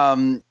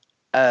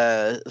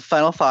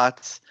 Final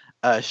thoughts.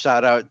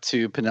 shout out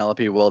to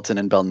Penelope Wilton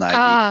and Bill Nighy,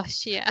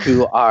 Gosh, yeah.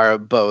 who are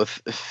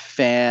both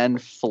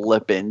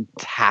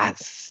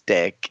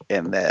fan-flippin-tastic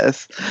in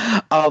this.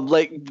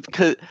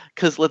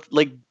 Because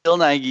like Bill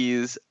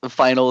Nighy's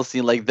final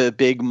scene, like the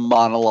big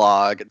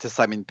monologue to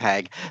Simon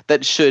Pegg,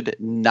 that should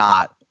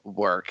not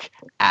work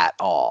at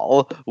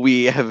all.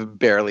 We have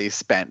barely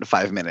spent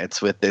 5 minutes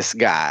with this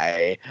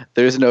guy.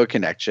 There's no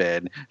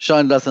connection.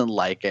 Shaun doesn't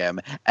like him.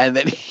 And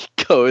then he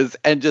goes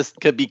and just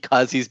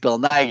because he's Bill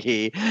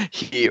Nighy,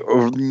 he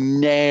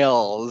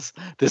nails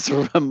this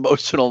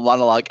emotional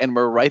monologue. And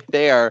we're right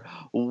there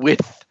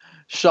with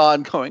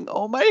Shaun going,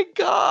 "Oh my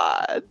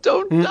God,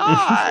 don't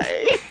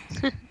die."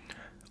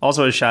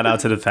 Also, a shout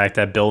out to the fact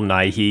that Bill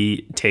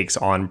Nighy takes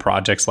on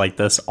projects like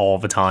this all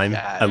the time.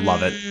 Yes. I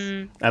love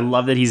it. I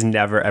love that he's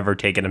never ever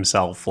taken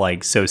himself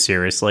like so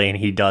seriously, and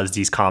he does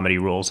these comedy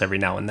roles every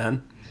now and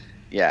then.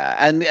 Yeah,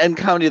 and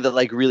comedy that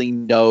like really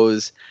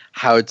knows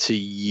how to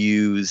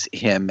use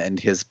him and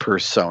his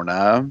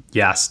persona.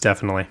 Yes,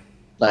 definitely.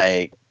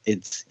 Like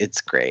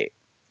it's great.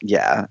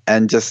 Yeah,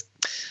 and just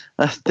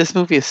this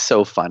movie is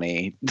so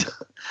funny.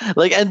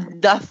 Like,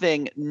 and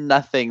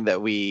nothing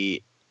that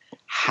we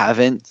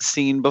haven't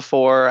seen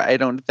before. I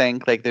don't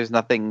think like there's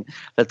nothing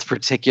that's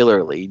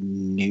particularly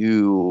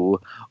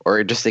new or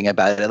interesting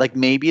about it. Like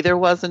maybe there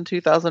was in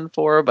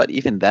 2004, but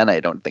even then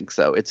I don't think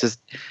so. It's just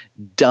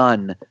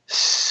done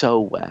so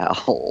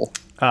well.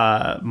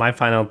 My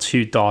final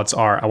two thoughts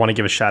are: I want to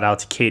give a shout out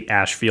to Kate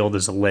Ashfield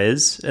as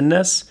Liz in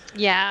this.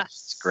 Yeah.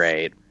 It's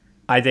great.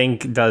 I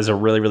think does a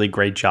really, really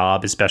great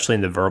job, especially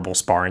in the verbal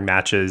sparring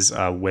matches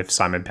with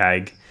Simon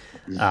Pegg.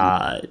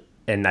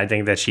 And I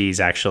think that she's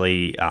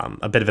actually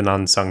a bit of an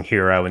unsung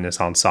hero in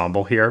this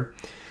ensemble here.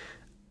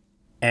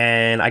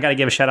 And I got to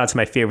give a shout out to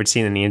my favorite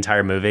scene in the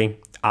entire movie.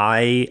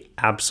 I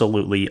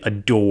absolutely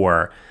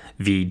adore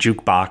the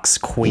jukebox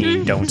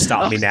queen, Don't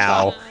Stop Me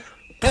Now,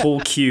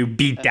 pull cue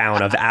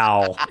beatdown of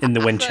Al in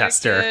the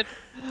Winchester. So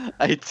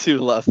I do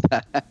love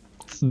that.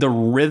 The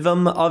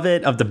rhythm of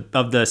it, of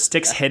the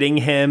sticks hitting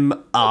him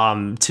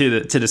to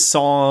the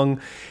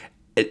song.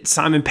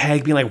 Simon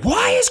Pegg being like,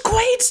 "Why is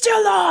Queen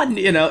still on?"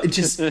 You know, it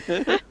just,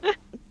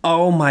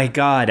 oh my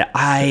God,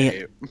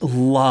 I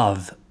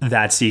love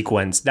that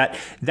sequence. That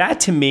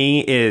to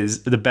me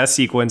is the best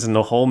sequence in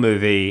the whole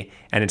movie,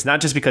 and it's not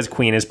just because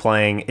Queen is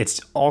playing.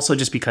 It's also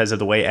just because of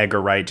the way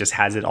Edgar Wright just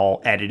has it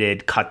all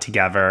edited, cut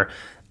together.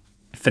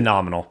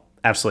 Phenomenal,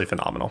 absolutely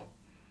phenomenal.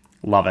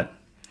 Love it.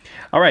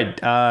 All right,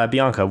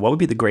 Bianca, what would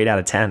be the grade out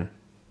of 10?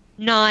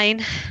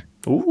 9.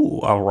 Ooh,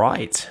 all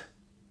right.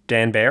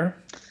 Dan Bear?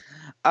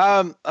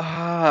 I'm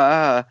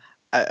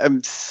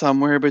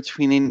somewhere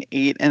between an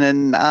 8 and a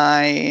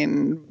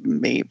 9,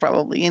 maybe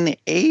probably an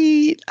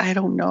 8. I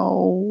don't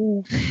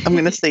know. I'm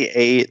gonna say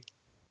 8.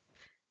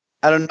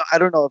 I don't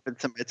know if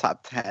it's in my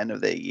top 10 of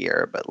the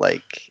year, but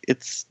like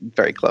it's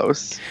very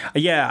close.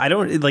 Yeah, I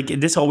don't like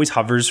this. Always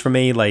hovers for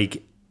me,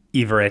 like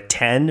either at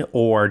 10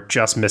 or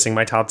just missing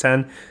my top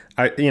 10.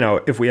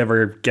 If we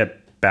ever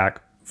get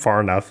back far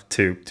enough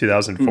to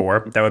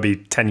 2004, that would be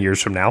 10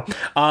 years from now.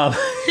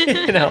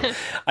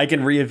 I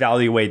can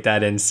reevaluate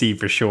that and see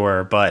for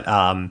sure. But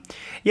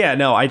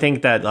I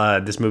think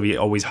that this movie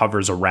always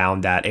hovers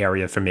around that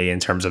area for me in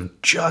terms of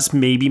just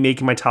maybe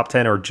making my top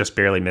 10 or just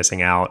barely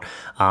missing out.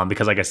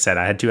 Because like I said,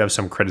 I do have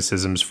some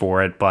criticisms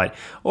for it, but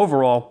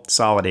overall,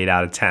 solid 8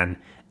 out of 10.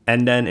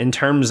 And then in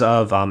terms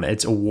of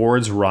its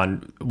awards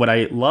run, what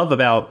I love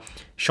about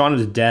Shaun of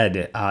the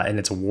Dead and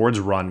its awards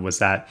run was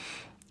that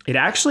it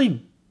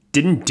actually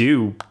didn't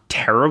do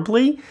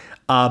terribly,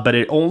 but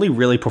it only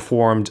really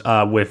performed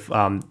with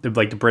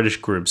the British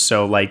groups.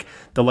 So like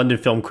the London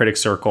Film Critics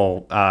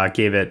Circle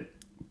gave it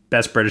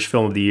Best British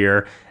Film of the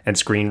Year and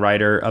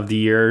Screenwriter of the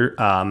Year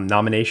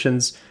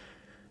nominations.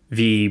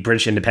 The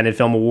British Independent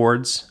Film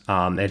Awards,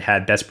 it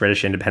had Best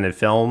British Independent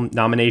Film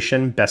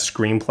nomination, Best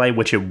Screenplay,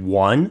 which it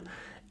won,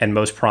 and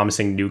Most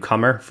Promising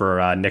Newcomer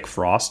for Nick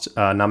Frost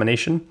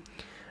nomination.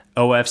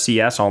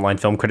 OFCS, Online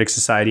Film Critics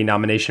Society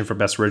nomination for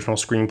Best Original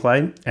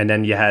Screenplay. And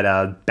then you had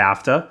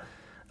BAFTA.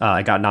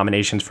 I got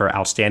nominations for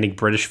Outstanding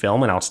British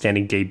Film and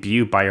Outstanding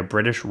Debut by a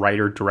British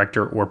writer,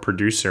 director, or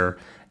producer.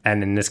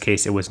 And in this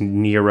case, it was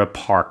Neera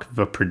Park,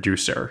 the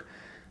producer.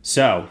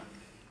 So,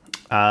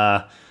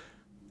 I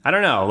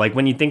don't know. Like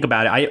when you think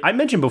about it, I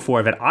mentioned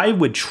before that I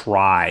would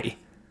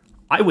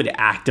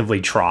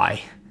actively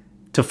try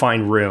to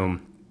find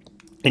room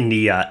in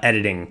the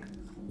editing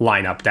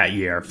lineup that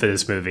year for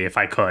this movie if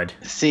I could.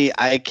 See,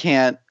 I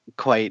can't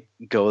quite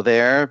go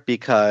there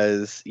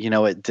because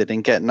it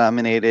didn't get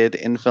nominated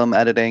in film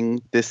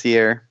editing this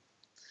year.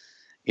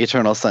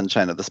 Eternal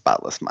Sunshine of the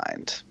Spotless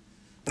Mind.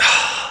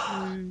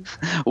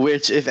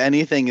 Which, if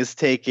anything, is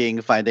taking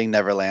Finding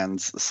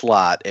Neverland's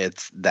slot,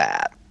 it's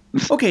that.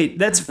 Okay,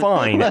 that's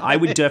fine. I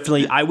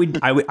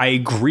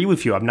agree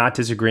with you. I'm not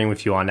disagreeing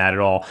with you on that at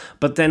all.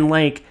 But then,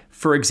 like,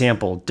 for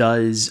example,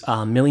 does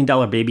 $1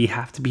 Million Baby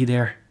have to be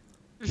there?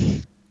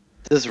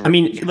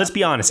 Let's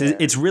be honest.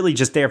 It's really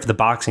just there for the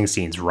boxing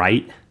scenes,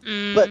 right?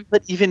 But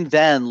even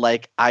then,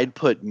 like, I'd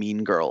put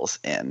Mean Girls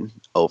in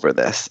over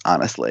this,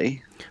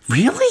 honestly.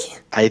 Really?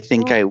 I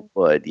think I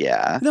would,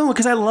 yeah. No,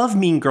 because I love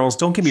Mean Girls.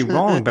 Don't get me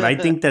wrong, but I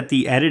think that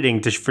the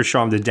editing for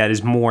Shaun of the Dead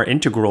is more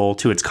integral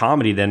to its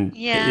comedy than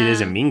it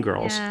is in Mean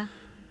Girls. Yeah.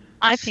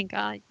 I think,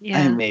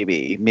 yeah.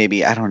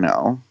 Maybe, I don't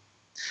know.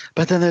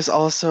 But then there's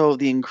also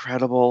The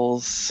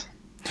Incredibles.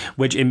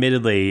 Which,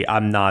 admittedly,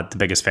 I'm not the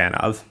biggest fan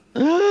of.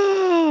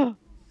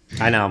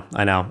 I know.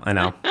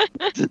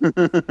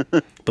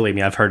 Believe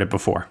me, I've heard it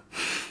before.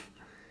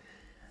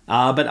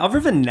 But other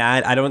than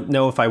that, I don't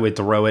know if I would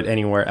throw it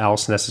anywhere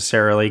else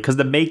necessarily, because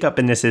the makeup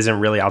in this isn't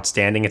really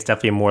outstanding. It's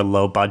definitely a more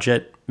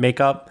low-budget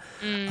makeup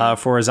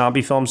for a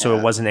zombie film, so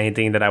it wasn't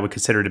anything that I would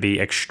consider to be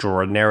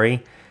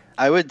extraordinary.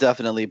 I would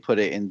definitely put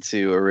it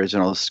into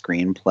original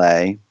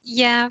screenplay.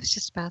 Yeah, I was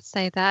just about to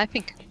say that. I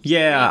think.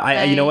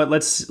 Yeah, you know what?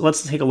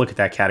 Let's take a look at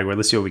that category.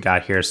 Let's see what we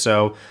got here.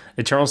 So,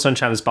 Eternal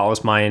Sunshine of the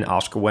Spotless Mind,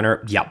 Oscar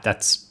winner. Yep,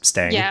 that's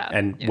staying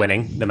and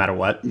winning no matter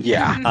what.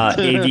 Yeah.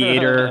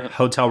 Aviator,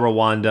 Hotel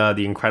Rwanda,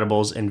 The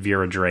Incredibles, and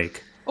Vera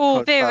Drake.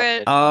 Oh,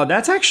 Vera.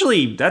 That's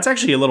actually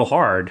a little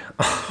hard.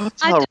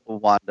 Hotel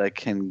Rwanda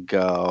can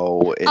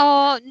go.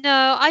 Oh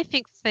no, I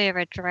think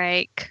Vera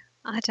Drake.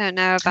 I don't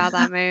know about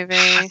that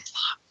movie.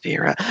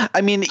 Vera.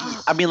 I mean,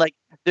 like,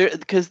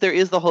 because there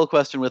is the whole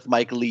question with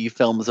Mike Leigh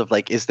films of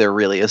like, is there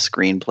really a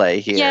screenplay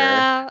here?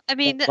 Yeah, I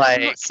mean,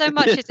 like... so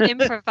much is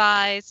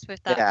improvised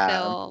with that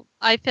film.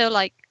 I feel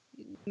like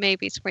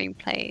maybe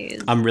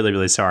screenplays. I'm really,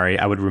 really sorry.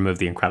 I would remove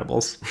The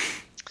Incredibles.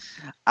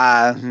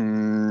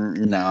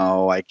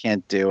 No, I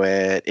can't do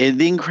it.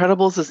 The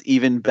Incredibles is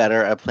even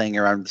better at playing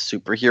around with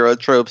superhero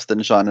tropes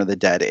than Shaun of the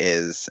Dead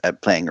is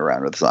at playing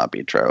around with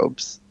zombie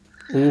tropes.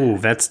 Ooh,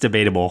 that's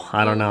debatable.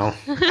 I don't know.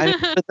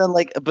 But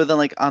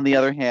then, on the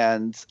other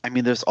hand, I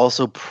mean, there's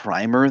also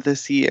Primer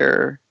this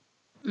year,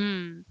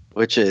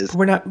 which is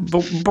we're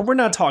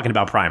not talking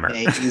about Primer.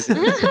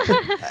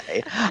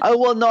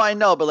 Well, no, I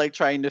know, but like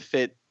trying to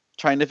fit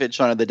Shaun of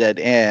the Dead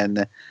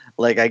in,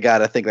 like I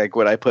gotta think like,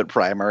 would I put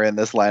Primer in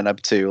this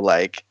lineup too?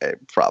 Like,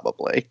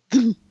 probably.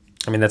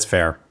 I mean, that's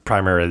fair.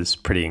 Primer is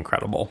pretty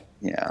incredible.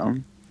 Yeah.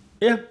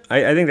 Yeah,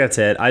 I think that's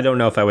it. I don't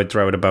know if I would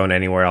throw it a bone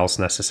anywhere else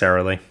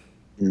necessarily.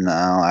 No,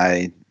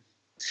 I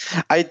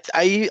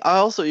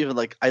also even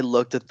like I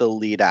looked at the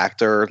lead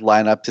actor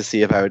lineup to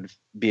see if I would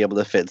be able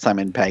to fit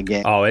Simon Pegg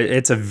in. Oh,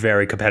 it's a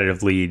very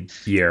competitive lead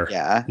year.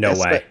 Yeah, no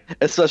way.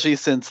 Especially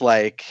since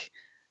like,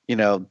 you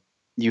know,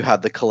 you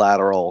had the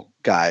Collateral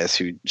guys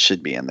who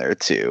should be in there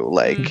too,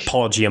 like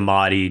Paul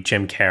Giamatti,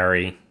 Jim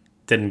Carrey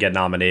didn't get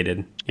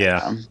nominated. Yeah.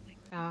 Oh my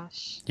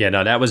gosh. Yeah,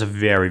 no, that was a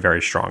very,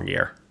 very strong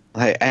year.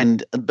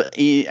 And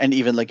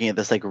even looking at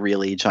this, like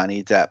really,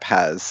 Johnny Depp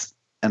has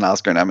an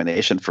Oscar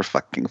nomination for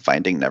fucking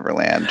Finding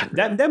Neverland.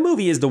 That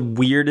movie is the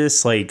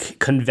weirdest, like,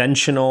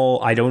 conventional,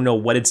 I don't know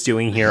what it's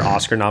doing here,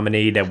 Oscar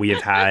nominee that we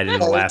have had in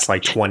the last,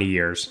 like, 20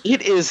 years.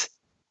 It is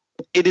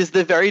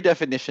the very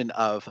definition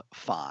of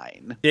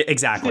fine.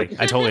 Exactly.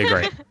 I totally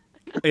agree.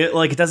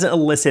 It doesn't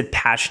elicit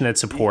passionate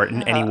support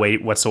in any way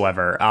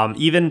whatsoever.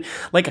 Even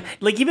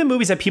even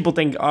movies that people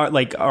think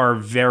are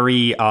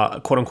very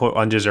quote unquote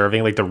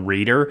undeserving, like The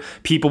Reader,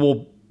 people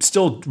will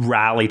still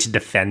rally to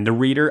defend The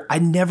Reader. I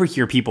never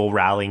hear people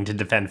rallying to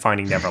defend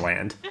Finding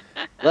Neverland.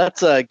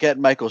 Let's get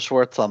Michael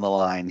Schwartz on the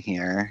line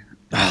here.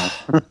 Well,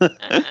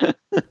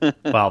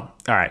 all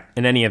right.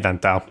 In any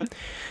event, though.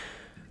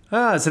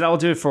 So that'll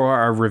do it for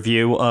our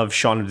review of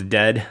Shaun of the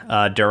Dead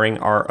during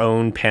our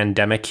own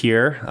pandemic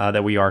here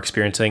that we are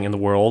experiencing in the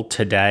world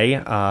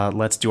today.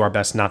 Let's do our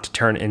best not to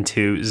turn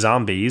into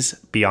zombies.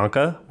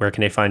 Bianca, where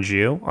can they find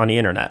you on the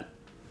internet?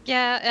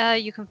 Yeah,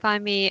 you can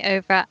find me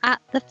over at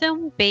The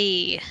Film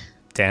Bee.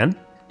 Dan?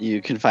 You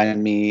can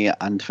find me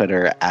on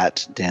Twitter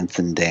at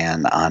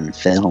DanceandDan on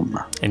film.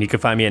 And you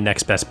can find me at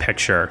Next Best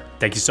Picture.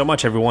 Thank you so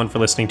much, everyone, for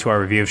listening to our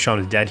review of Shaun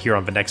of the Dead here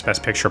on the Next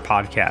Best Picture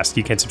podcast.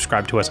 You can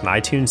subscribe to us on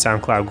iTunes,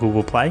 SoundCloud,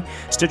 Google Play,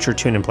 Stitcher,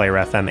 TuneIn, Player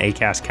FM,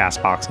 Acast,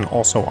 CastBox, and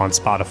also on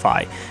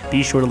Spotify.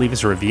 Be sure to leave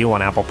us a review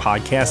on Apple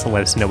Podcasts and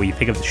let us know what you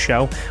think of the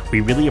show.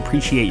 We really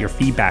appreciate your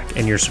feedback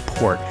and your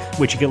support,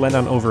 which you can lend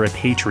on over at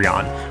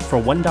Patreon. For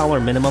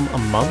 $1 minimum a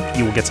month,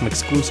 you will get some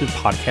exclusive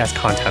podcast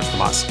content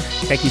from us.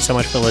 Thank you so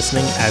much for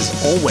listening,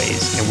 as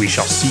always, and we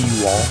shall see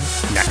you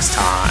all next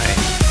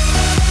time.